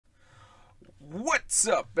What's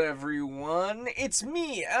up, everyone? It's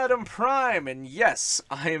me, Adam Prime, and yes,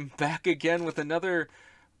 I am back again with another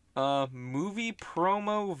movie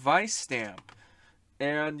promo Vistamp.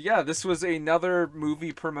 And yeah, this was another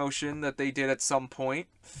movie promotion that they did at some point.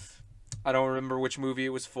 I don't remember which movie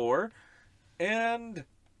it was for. And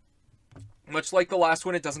much like the last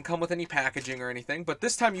one, it doesn't come with any packaging or anything, but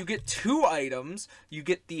this time you get two items. You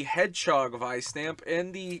get the Hedgehog Vistamp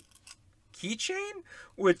and the keychain,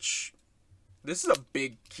 which... this is a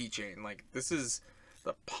big keychain. Like, this is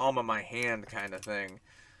the palm of my hand kind of thing.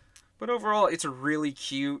 But overall, it's really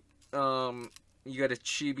cute. You got a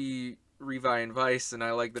chibi Revice and Vice, and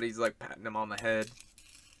I like that he's, like, patting him on the head.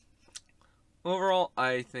 Overall,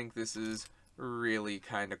 I think this is really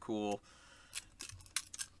kind of cool.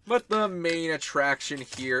 But the main attraction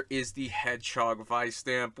here is the Hedgehog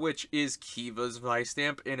Vistamp, which is Kiva's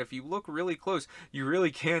Vistamp. And if you look really close, you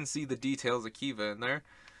really can see the details of Kiva in there.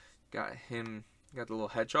 Got him, got the little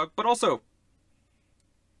hedgehog, but also,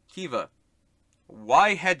 Kiva,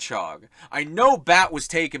 why Hedgehog? I know Bat was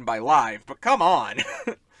taken by Live, but come on.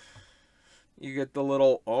 You get the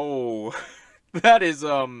little, oh, that is,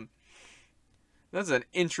 that's an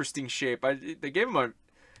interesting shape. They gave him a, is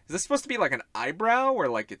this supposed to be like an eyebrow or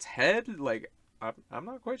like its head? Like, I'm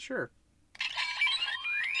not quite sure.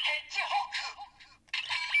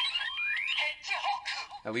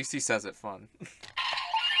 At least he says it fun.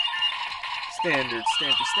 Standard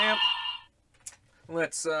stampy stamp.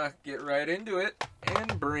 Let's get right into it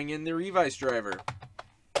and bring in the Revice driver.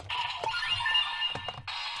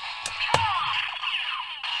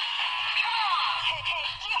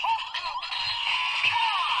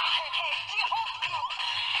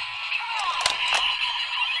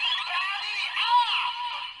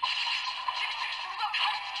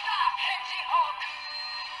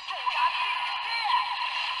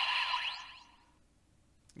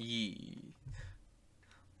 Yee.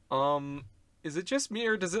 Is it just me,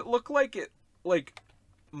 or does it look like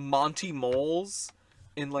Monty Moles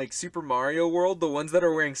in, like, Super Mario World, the ones that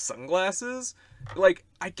are wearing sunglasses? Like,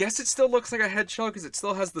 I guess it still looks like a hedgehog because it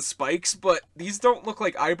still has the spikes, but these don't look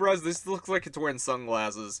like eyebrows. This looks like it's wearing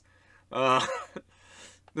sunglasses.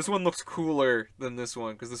 This one looks cooler than this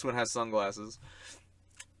one because this one has sunglasses.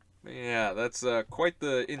 Yeah, that's quite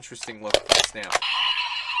the interesting look for the stamp.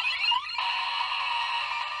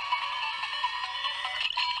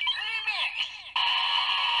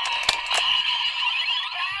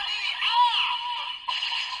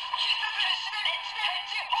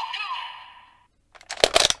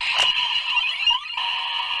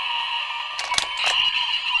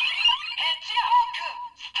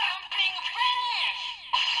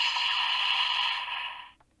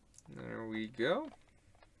 There we go.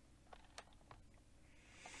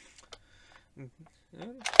 And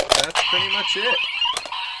that's pretty much it.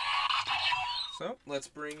 So, let's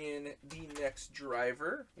bring in the next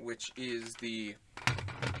driver, which is the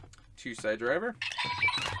two-side driver.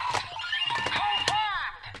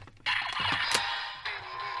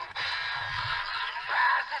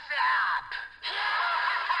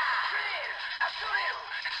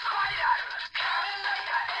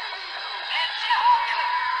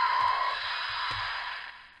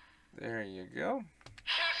 There you go.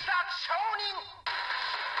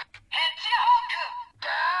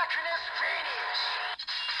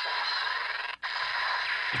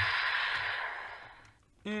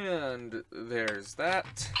 And there's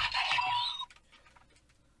that.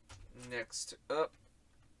 Next up,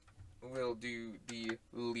 we'll do the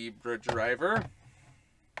Libra driver.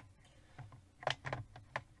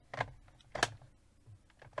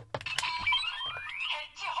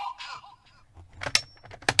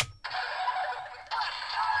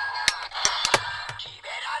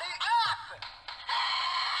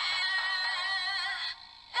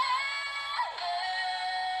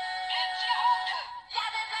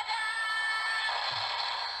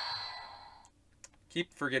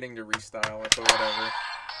 Keep forgetting to restyle it, but whatever.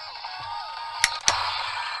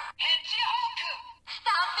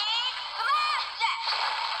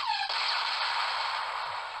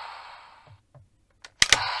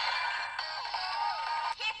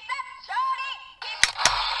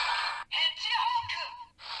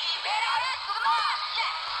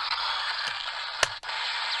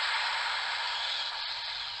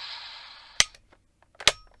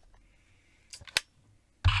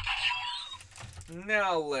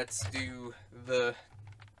 Now let's do the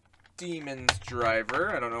Demon's driver.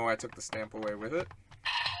 I don't know why I took the stamp away with it.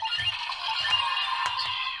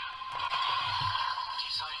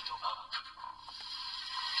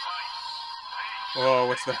 Whoa,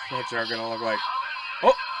 what's the hedgehog gonna look like?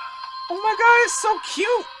 Oh! Oh my god, it's so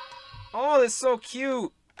cute! Oh, it's so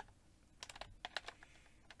cute!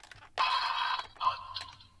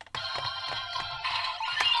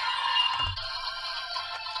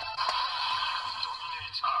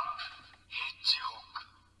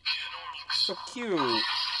 cute.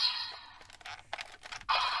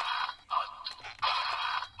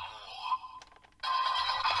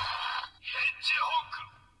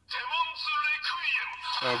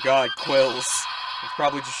 Oh god, quills. It's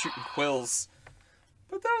probably just shooting quills.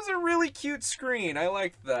 But that was a really cute screen. I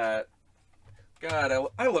liked that. God,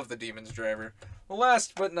 I love the Demon's Driver. Well,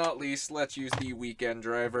 last but not least, let's use the Weekend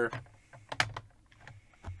Driver.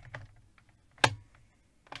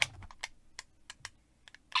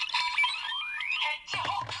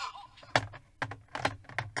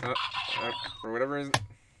 For whatever reason.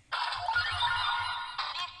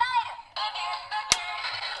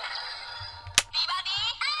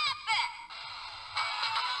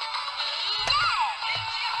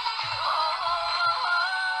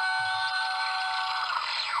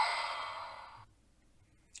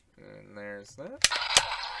 And there's that.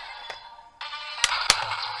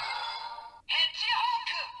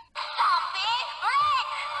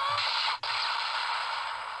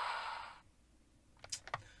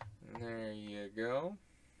 There you go.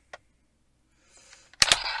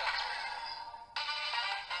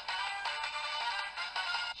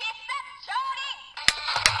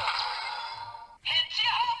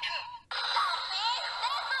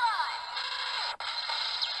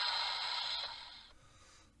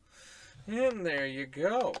 And there you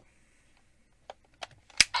go.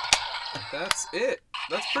 That's it.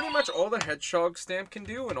 That's pretty much all the Hedgehog stamp can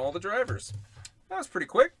do and all the drivers. That was pretty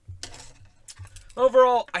quick.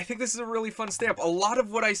 Overall, I think this is a really fun stamp. A lot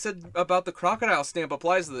of what I said about the Crocodile stamp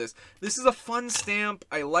applies to this. This is a fun stamp.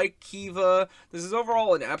 I like Kiva. This is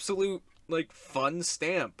overall an absolute, like, fun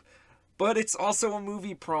stamp. But it's also a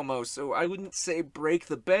movie promo, so I wouldn't say break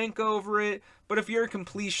the bank over it. But if you're a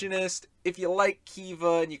completionist, if you like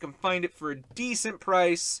Kiva and you can find it for a decent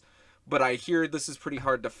price, but I hear this is pretty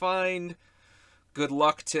hard to find, good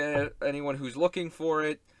luck to anyone who's looking for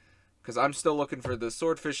it. Because I'm still looking for the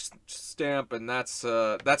Swordfish stamp, and that's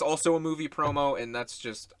also a movie promo, and that's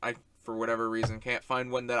just, I, for whatever reason, can't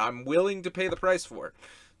find one that I'm willing to pay the price for.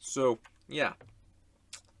 So, yeah.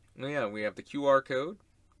 Yeah, we have the QR code.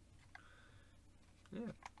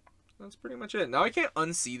 Yeah, that's pretty much it. Now, I can't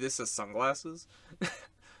unsee this as sunglasses.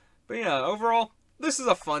 But yeah, overall, this is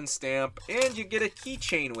a fun stamp, and you get a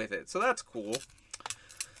keychain with it, so that's cool.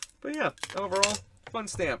 But yeah, overall, fun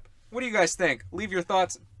stamp. What do you guys think? Leave your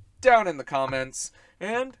thoughts down in the comments,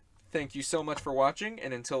 and thank you so much for watching,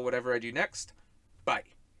 and until whatever I do next, bye.